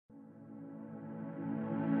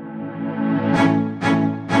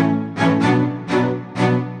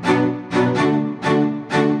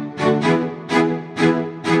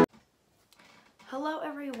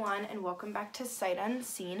welcome back to Sight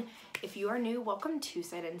Unseen. If you are new, welcome to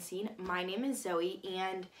Sight Unseen. My name is Zoe,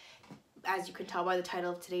 and as you can tell by the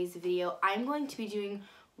title of today's video, I'm going to be doing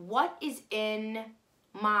what is in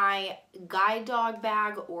my guide dog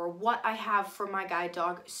bag, or what I have for my guide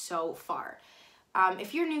dog so far.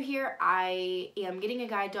 If you're new here, I am getting a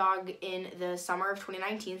guide dog in the summer of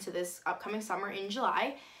 2019, so this upcoming summer in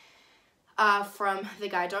July, from the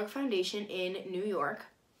Guide Dog Foundation in New York.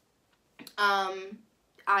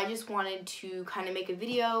 I just wanted to kind of make a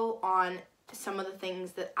video on some of the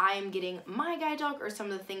things that I am getting my guide dog, or some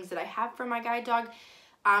of the things that I have for my guide dog.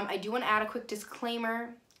 I do want to add a quick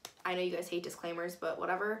disclaimer. I know you guys hate disclaimers, but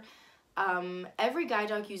whatever. Every guide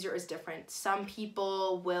dog user is different. Some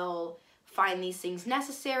people will find these things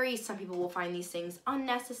necessary. Some people will find these things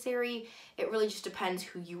unnecessary. It really just depends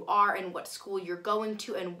who you are and what school you're going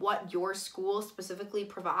to and what your school specifically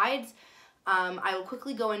provides. I will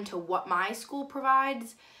quickly go into what my school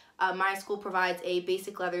provides. My school provides a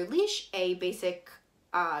basic leather leash, a basic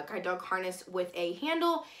guide dog harness with a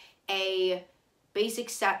handle, a basic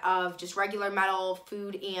set of just regular metal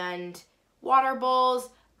food and water bowls,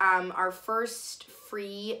 our first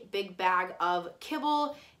free big bag of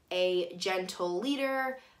kibble, a gentle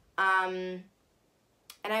leader, and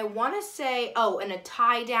I want to say, oh, and a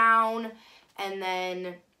tie down, and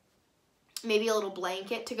then maybe a little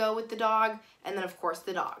blanket to go with the dog, and then of course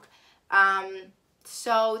the dog.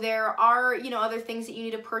 So there are, other things that you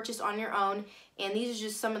need to purchase on your own, and these are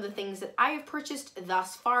just some of the things that I have purchased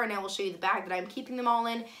thus far, and I will show you the bag that I'm keeping them all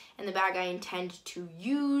in, and the bag I intend to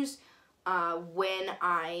use when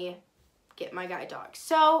I get my guide dog.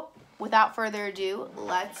 So without further ado,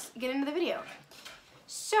 let's get into the video.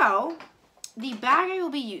 So the bag I will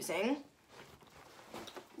be using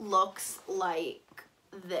looks like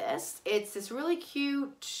this. It's this really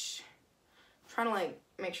cute, I'm trying to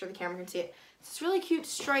make sure the camera can see it. It's this really cute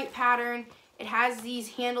stripe pattern. It has these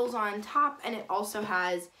handles on top, and it also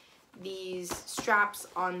has these straps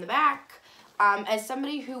on the back. As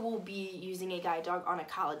somebody who will be using a guide dog on a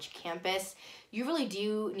college campus, you really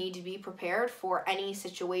do need to be prepared for any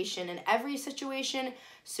situation and every situation.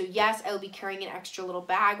 So yes, I will be carrying an extra little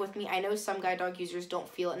bag with me. I know some guide dog users don't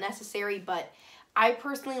feel it necessary, but I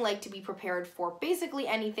personally like to be prepared for basically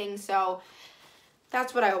anything, so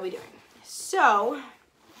that's what I will be doing. So,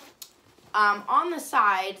 on the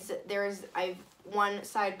sides, I've one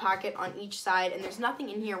side pocket on each side, and there's nothing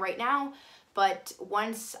in here right now, but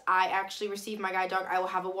once I actually receive my guide dog, I will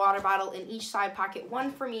have a water bottle in each side pocket,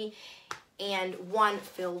 one for me and one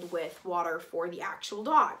filled with water for the actual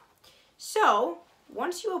dog. So,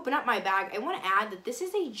 once you open up my bag, I want to add that this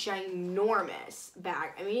is a ginormous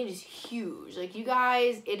bag. I mean, it is huge. Like, you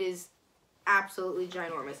guys, it is absolutely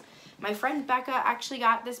ginormous. My friend Becca actually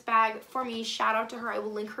got this bag for me. Shout out to her. I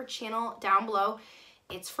will link her channel down below.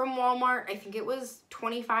 It's from Walmart. I think it was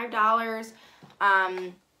 $25.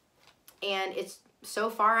 And it's, so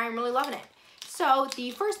far, I'm really loving it. So,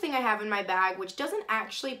 the first thing I have in my bag, which doesn't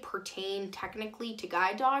actually pertain technically to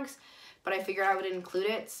guide dogs, but I figured I would include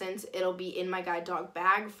it since it'll be in my guide dog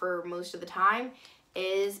bag for most of the time,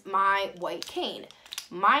 is my white cane.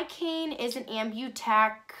 My cane is an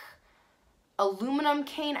Ambutech aluminum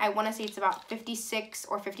cane. I want to say it's about 56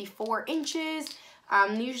 or 54 inches.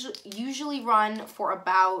 Usually run for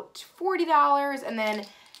about $40, and then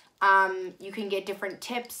you can get different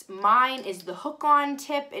tips. Mine is the hook-on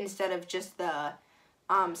tip instead of just the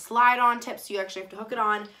slide-on tip, so you actually have to hook it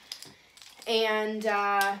on. And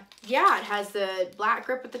yeah, it has the black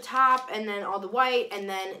grip at the top, and then all the white, and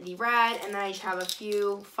then the red, and then I just have a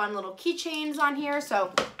few fun little keychains on here.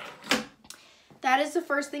 So that is the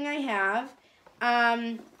first thing I have.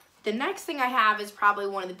 The next thing I have is probably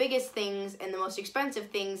one of the biggest things and the most expensive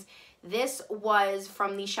things. This was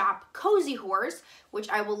from the shop Cozy Horse, which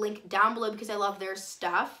I will link down below because I love their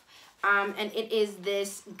stuff. And it is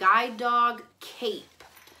this guide dog cape.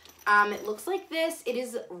 It looks like this. It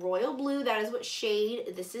is royal blue. That is what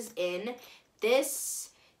shade this is in.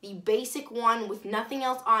 The basic one with nothing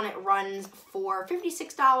else on it, runs for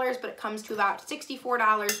 $56, but it comes to about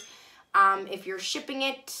 $64 if you're shipping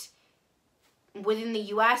it within the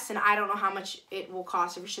US, and I don't know how much it will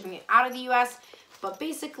cost if you're shipping it out of the US. But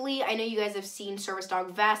basically, I know you guys have seen service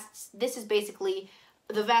dog vests. This is basically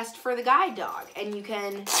the vest for the guide dog, and you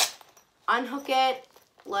can unhook it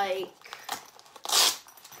like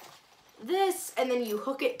this, and then you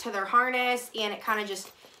hook it to their harness, and it kind of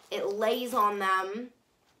just, it lays on them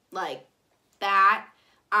like that.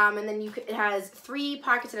 And then it has 3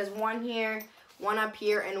 pockets. It has one here, one up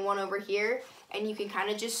here, and one over here, and you can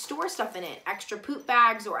kind of just store stuff in it, extra poop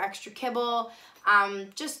bags or extra kibble,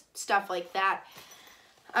 just stuff like that.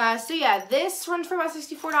 So yeah, this runs for about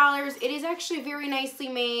 $64. It is actually very nicely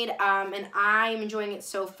made, and I'm enjoying it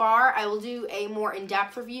so far. I will do a more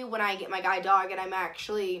in-depth review when I get my guide dog and I'm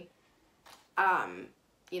actually,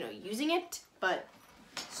 you know, using it. But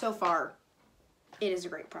so far, it is a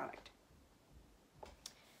great product.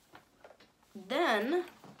 Then,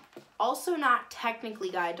 also not technically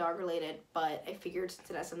guide dog related, but I figured since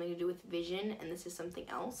it has something to do with vision and this is something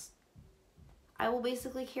else, I will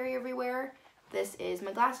basically carry everywhere. This is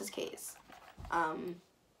my glasses case. It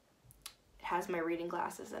has my reading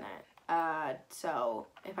glasses in it. So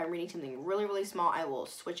if I'm reading something really, really small, I will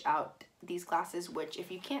switch out these glasses, which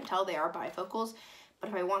if you can't tell, they are bifocals. But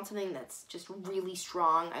if I want something that's just really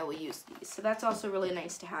strong, I will use these. So that's also really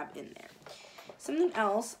nice to have in there. Something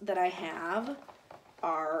else that I have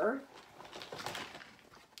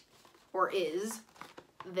is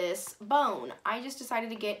this bone. I just decided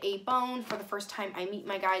to get a bone for the first time I meet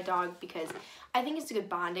my guide dog because I think it's a good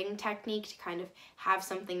bonding technique to kind of have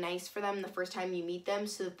something nice for them the first time you meet them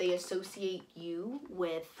so that they associate you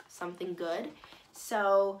with something good.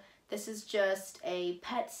 So this is just a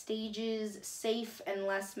Pet Stages safe and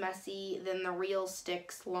less messy than the Real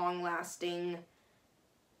Sticks long-lasting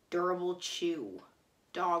durable chew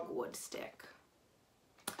dogwood stick.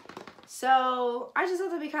 So I just thought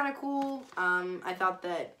that'd be kind of cool. I thought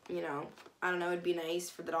that, you know, I don't know, it'd be nice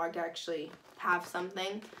for the dog to actually have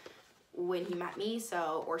something when he met me,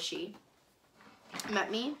 so, or she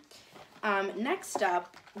met me. Next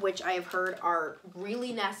up, which I have heard are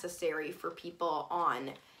really necessary for people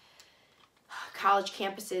on college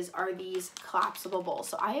campuses, are these collapsible bowls.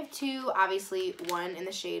 So I have two, obviously, one in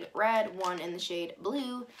the shade red, one in the shade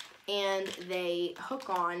blue, and they hook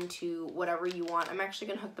on to whatever you want. I'm actually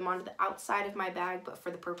going to hook them onto the outside of my bag, but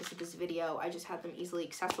for the purpose of this video, I just had them easily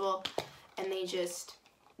accessible, and they just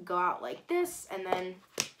go out like this, and then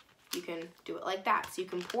you can do it like that. So you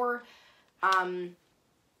can pour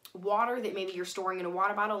water that maybe you're storing in a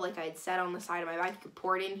water bottle, like I had said on the side of my bag. You could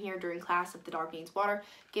pour it in here during class if the dog needs water,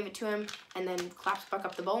 give it to him, and then collapse back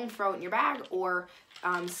up the bowl and throw it in your bag. Or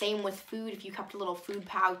same with food. If you kept a little food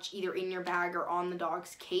pouch either in your bag or on the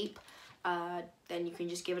dog's cape, then you can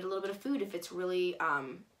just give it a little bit of food if it's really,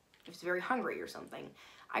 if it's very hungry or something.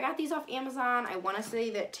 I got these off Amazon. I want to say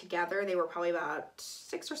that together they were probably about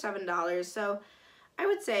 $6 or $7, so I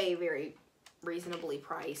would say very reasonably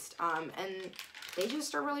priced, and they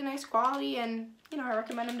just are really nice quality, and you know, I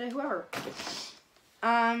recommend them to whoever.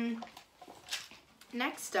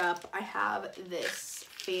 Next up, I have this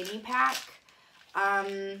fanny pack.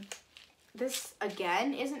 This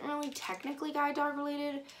again isn't really technically guide dog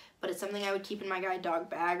related, but it's something I would keep in my guide dog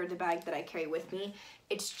bag or the bag that I carry with me.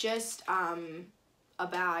 It's just a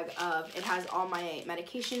bag of, it has all my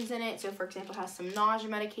medications in it. So for example, it has some nausea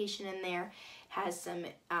medication in there, has some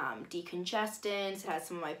decongestants, it has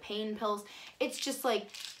some of my pain pills. It's just like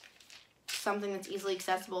something that's easily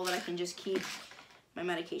accessible that I can just keep my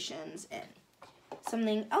medications in.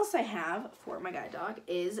 Something else I have for my guide dog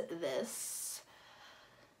is this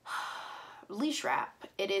leash wrap.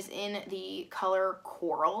 It is in the color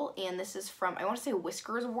coral, and this is from, I want to say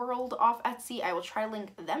Whiskers World off Etsy. I will try to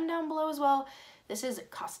link them down below as well. This is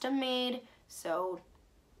custom made, so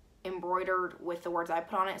embroidered with the words I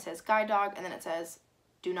put on it. It says guide dog, and then it says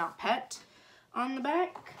do not pet on the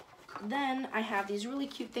back. Then I have these really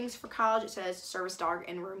cute things for college. It says service dog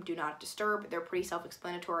in room do not disturb. They're pretty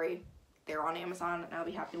self-explanatory. They're on Amazon, and I'll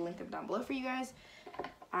be happy to link them down below for you guys.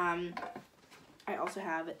 I also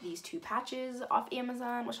have these two patches off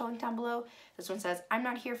Amazon, which I'll link down below. This one says, I'm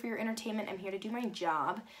not here for your entertainment, I'm here to do my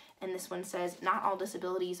job. And this one says, not all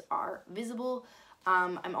disabilities are visible.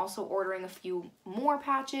 I'm also ordering a few more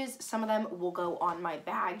patches. Some of them will go on my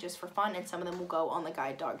bag just for fun, and some of them will go on the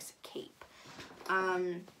guide dog's cape.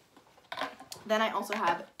 Then I also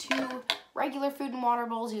have two regular food and water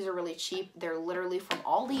bowls. These are really cheap. They're literally from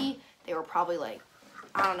Aldi. They were probably like,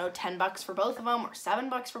 I don't know, 10 bucks for both of them or 7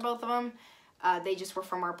 bucks for both of them. They just were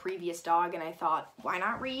from our previous dog, and I thought, why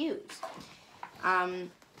not reuse?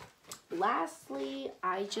 Lastly,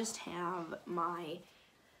 I just have my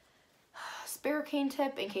spare cane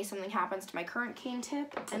tip in case something happens to my current cane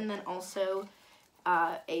tip, and then also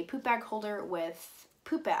a poop bag holder with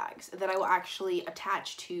poop bags that I will actually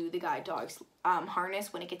attach to the guide dog's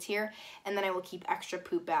harness when it gets here, and then I will keep extra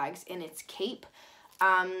poop bags in its cape.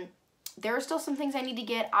 There are still some things I need to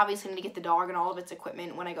get. Obviously, I need to get the dog and all of its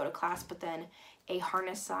equipment when I go to class, but then a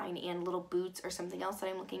harness sign and little boots or something else that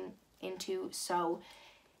I'm looking into. So,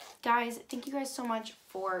 guys, thank you guys so much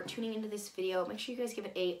for tuning into this video. Make sure you guys give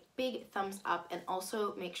it a big thumbs up, and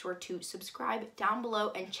also make sure to subscribe down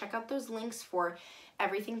below and check out those links for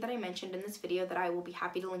everything that I mentioned in this video that I will be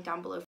happy to link down below.